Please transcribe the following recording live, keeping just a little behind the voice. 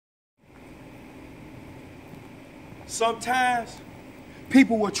Sometimes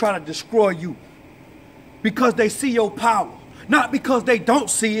people will try to destroy you because they see your power. Not because they don't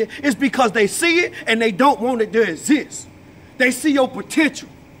see it, it's because they see it and they don't want it to exist. They see your potential.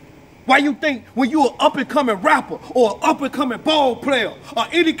 Why you think when you're an up-and-coming rapper or an up-and-coming ball player or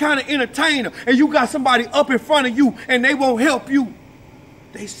any kind of entertainer and you got somebody up in front of you and they won't help you,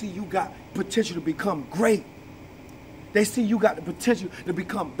 they see you got potential to become great. They see you got the potential to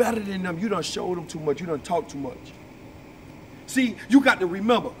become better than them. You done showed them too much. You done talk too much. See, you got to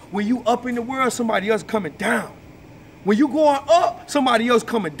remember, when you up in the world, somebody else coming down. When you going up, somebody else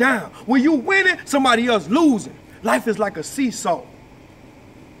coming down. When you winning, somebody else losing. Life is like a seesaw.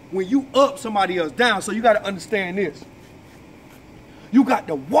 When you up, somebody else down. So you got to understand this. You got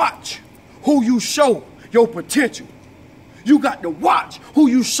to watch who you show your potential. You got to watch who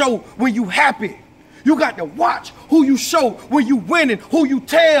you show when you happy. You got to watch who you show when you winning, who you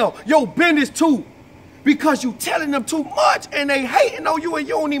tell your business to. Because you telling them too much and they hating on you and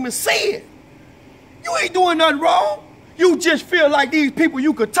you don't even see it. You ain't doing nothing wrong. You just feel like these people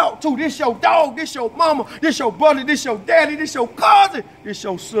you could talk to. This your dog, this your mama, this your brother, this your daddy, this your cousin, this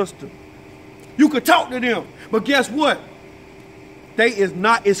your sister. You could talk to them. But guess what? They is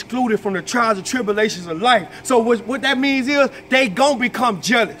not excluded from the trials and tribulations of life. So what that means is they gonna become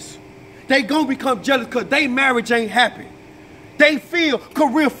jealous. They gonna become jealous because their marriage ain't happy. They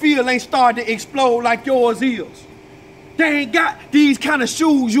career field ain't starting to explode like yours is. They ain't got these kind of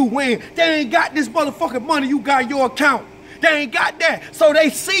shoes you wearing. They ain't got this motherfucking money you got in your account. They ain't got that. So they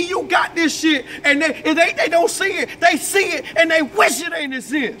see you got this shit and they don't see it. They see it and they wish it ain't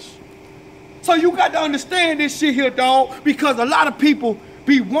exist. So you got to understand this shit here, dog, because a lot of people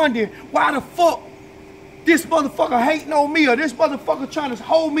be wondering why the fuck this motherfucker hating on me or this motherfucker trying to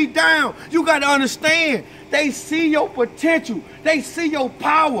hold me down. You got to understand, they see your potential. They see your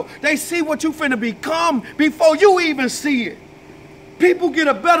power. They see what you finna become before you even see it. People get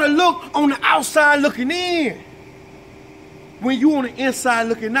a better look on the outside looking in. When you on the inside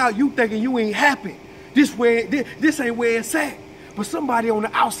looking out, you thinking you ain't happy. This ain't where it's at. But somebody on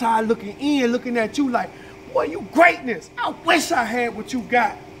the outside looking in, looking at you like, boy, you greatness. I wish I had what you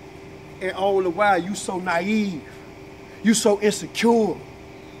got. And all the while, you so naive. You so insecure.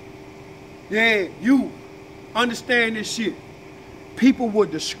 Yeah, you understand this shit. People will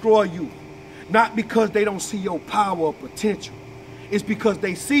destroy you. Not because they don't see your power or potential. It's because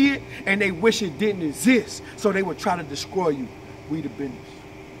they see it and they wish it didn't exist. So they would try to destroy you. We the business.